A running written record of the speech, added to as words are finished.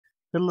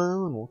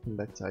Hello and welcome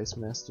back to Ice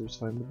Masters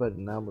Find the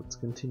Button. Now let's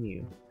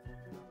continue.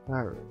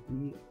 Alright,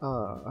 we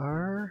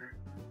are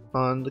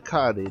on the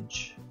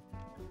cottage.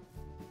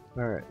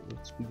 Alright,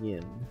 let's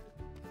begin.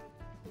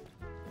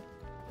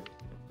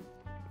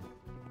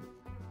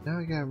 Now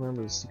I gotta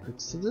remember the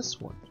secrets to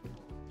this one.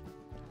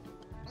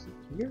 Is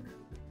it here?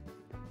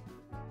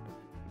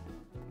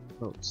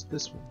 Oh, it's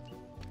this one.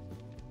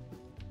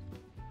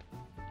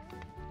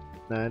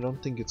 Nah, I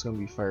don't think it's gonna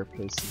be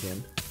fireplace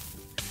again.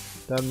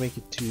 That would make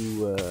it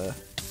too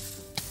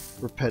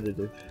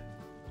repetitive.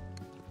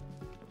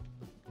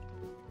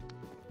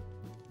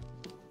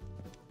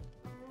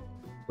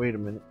 Wait a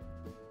minute.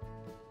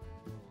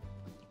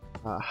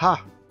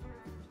 Aha!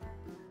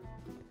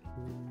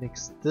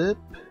 Next up,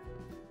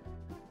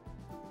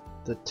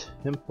 the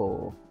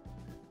temple.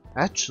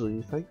 Actually,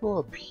 if I go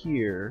up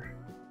here,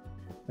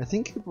 I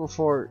think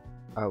before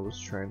I was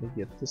trying to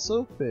get this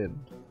open.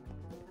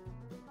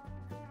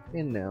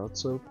 And now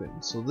it's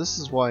open. So this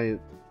is why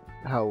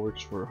how it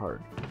works for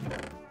hard.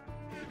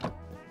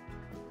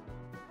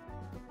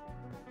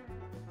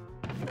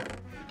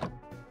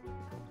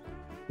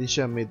 They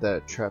should have made that a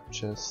trap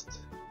chest.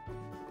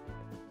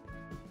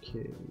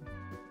 Okay.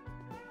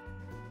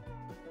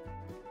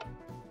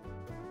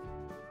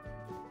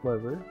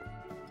 Lever.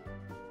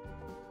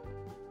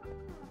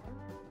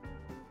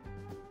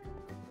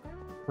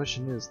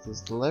 Question is,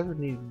 does the lever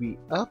need to be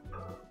up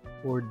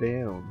or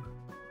down?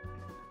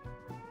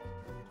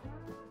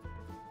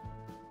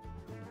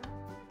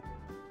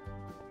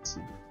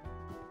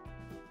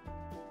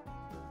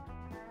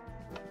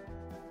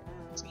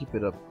 Let's keep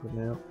it up for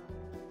now.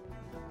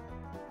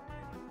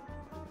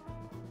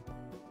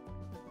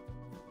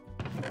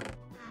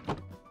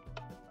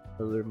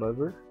 Another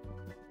lever.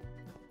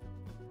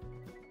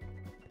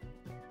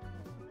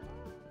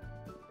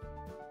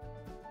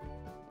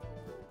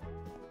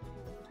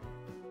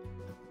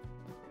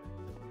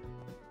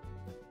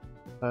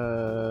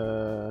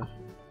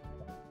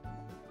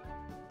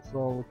 It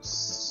all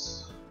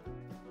looks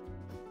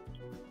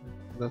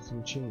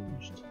nothing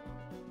changed.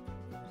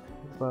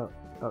 What about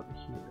out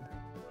here?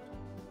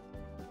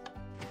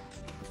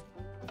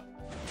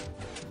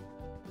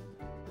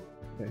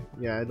 Okay,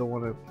 yeah, I don't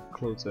want to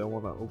close it, I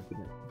want to open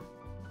it.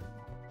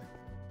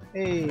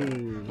 Hey!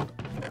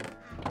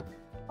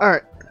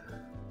 Alright,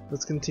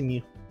 let's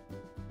continue.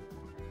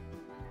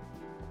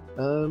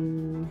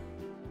 13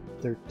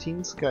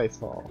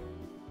 Skyfall.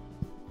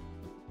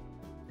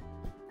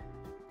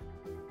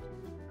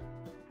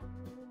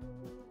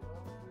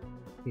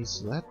 Okay,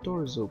 so that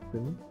door is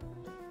open.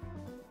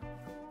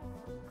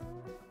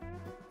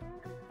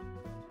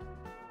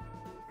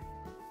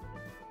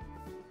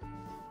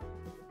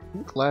 I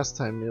think last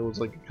time it was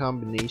like a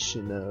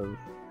combination of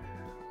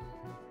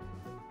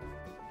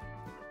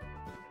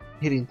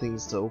hitting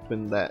things to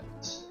open that.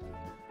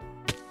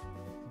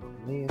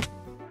 Oh man.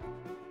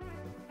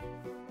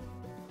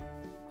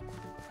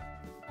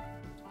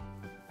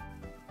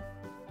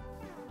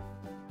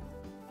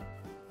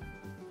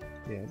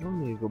 Yeah, I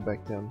don't need to go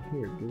back down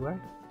here, do I?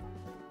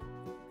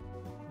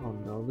 Oh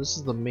no, this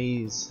is the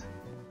maze.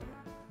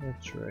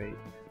 That's right.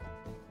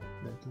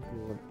 I think we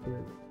went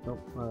there.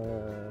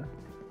 Nope,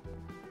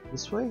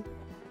 this way?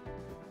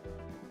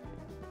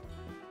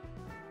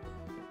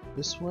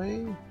 This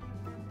way?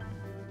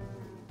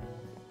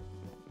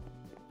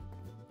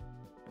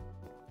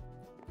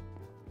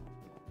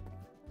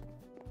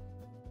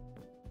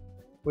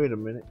 Wait a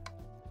minute.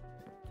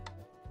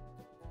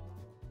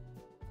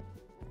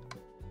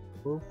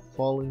 We're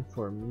falling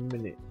for a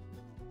minute.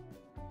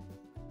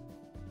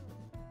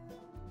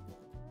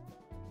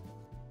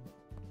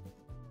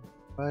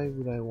 Why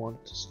would I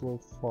want to slow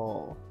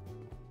fall?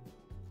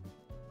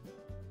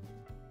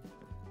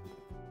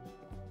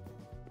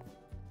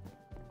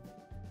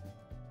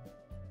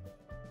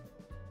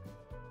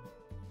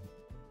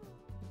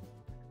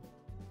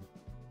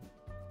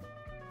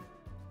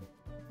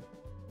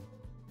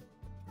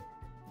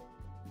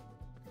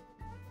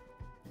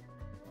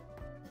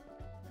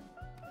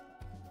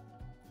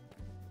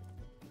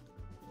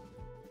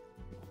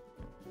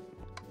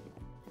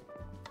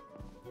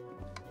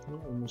 Oh,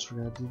 almost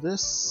forgot to do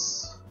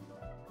this.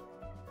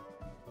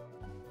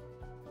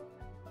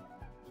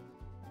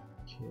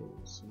 Okay,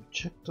 so we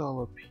checked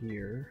all up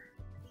here.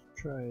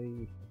 Let's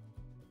try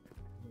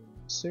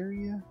this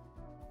area.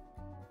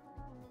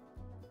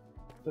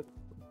 But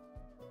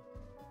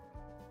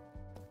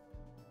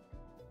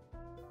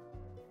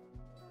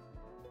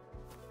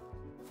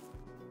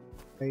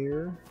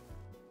fire.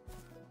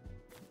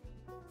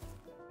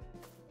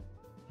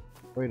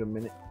 Wait a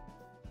minute.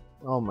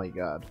 Oh my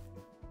god.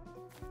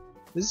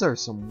 These are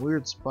some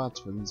weird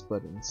spots for these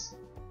buttons.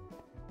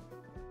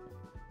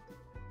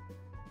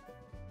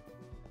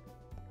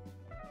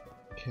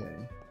 Okay.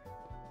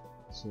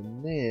 So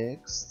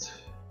next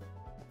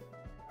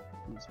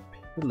is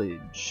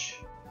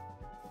pillage.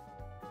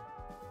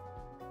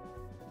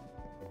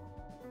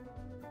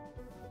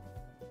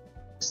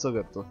 Still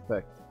got the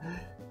effect.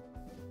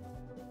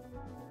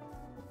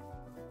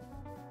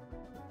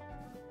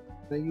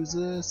 Did I use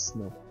this?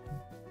 No.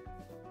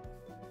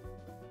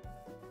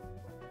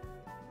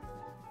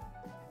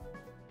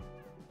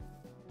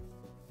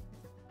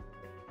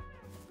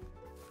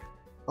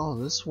 Oh,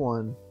 this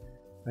one.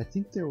 I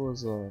think there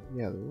was a,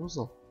 yeah, there was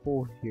a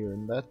hole here,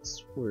 and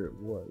that's where it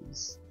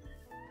was.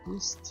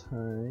 This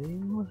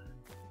time.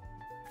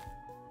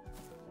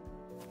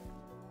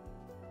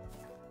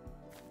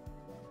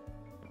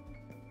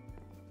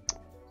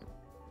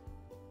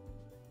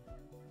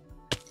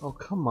 Oh,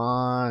 come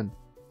on.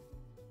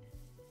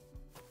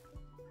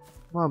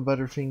 Come on,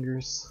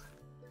 Butterfingers.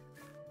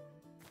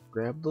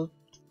 Grab the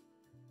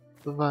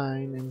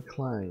vine and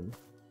climb.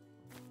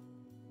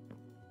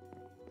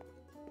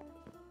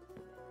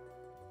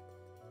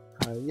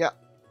 Yeah.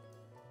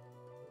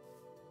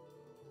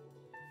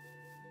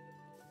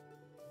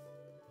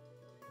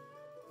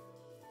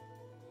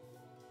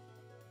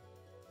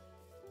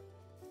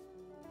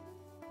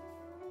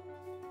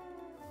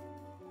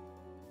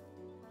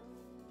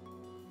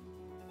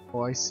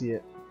 Oh, I see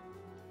it.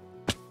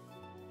 It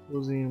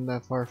wasn't even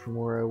that far from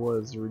where I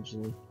was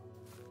originally.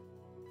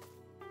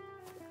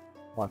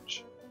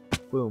 Watch.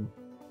 Boom.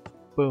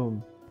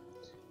 Boom.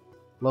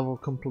 Level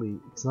complete.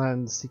 It's not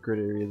in the secret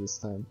area this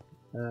time.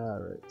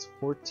 Alright, it's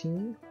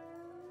 14.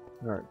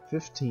 Alright,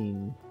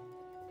 15.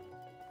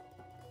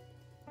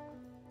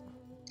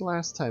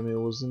 Last time it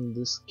was in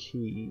this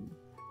cave.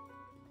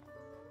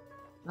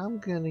 I'm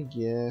gonna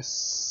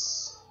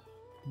guess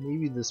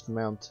maybe this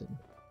mountain.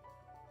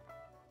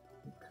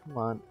 Come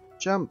on,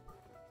 jump!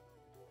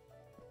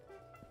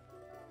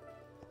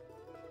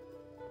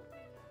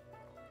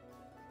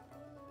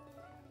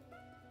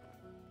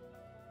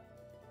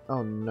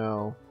 Oh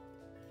no.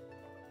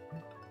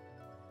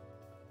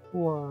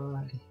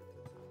 Why?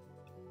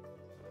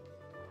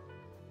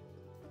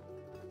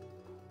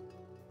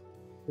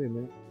 Wait a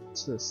minute,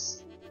 what's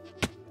this?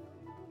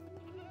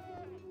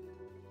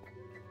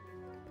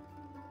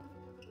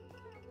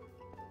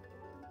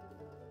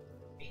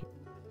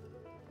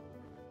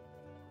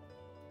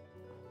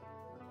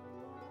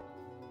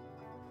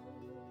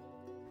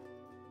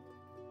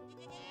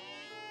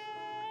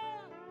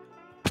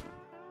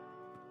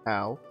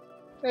 Ow.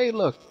 Hey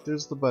look,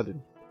 there's the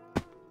button.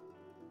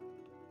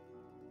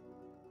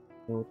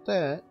 And with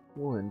that,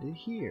 we'll end it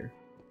here.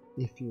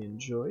 If you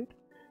enjoyed,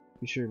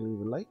 be sure to leave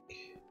a like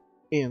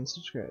and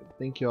subscribe.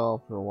 Thank you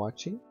all for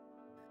watching,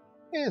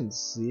 and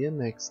see you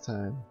next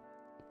time.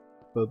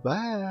 Bye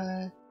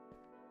bye!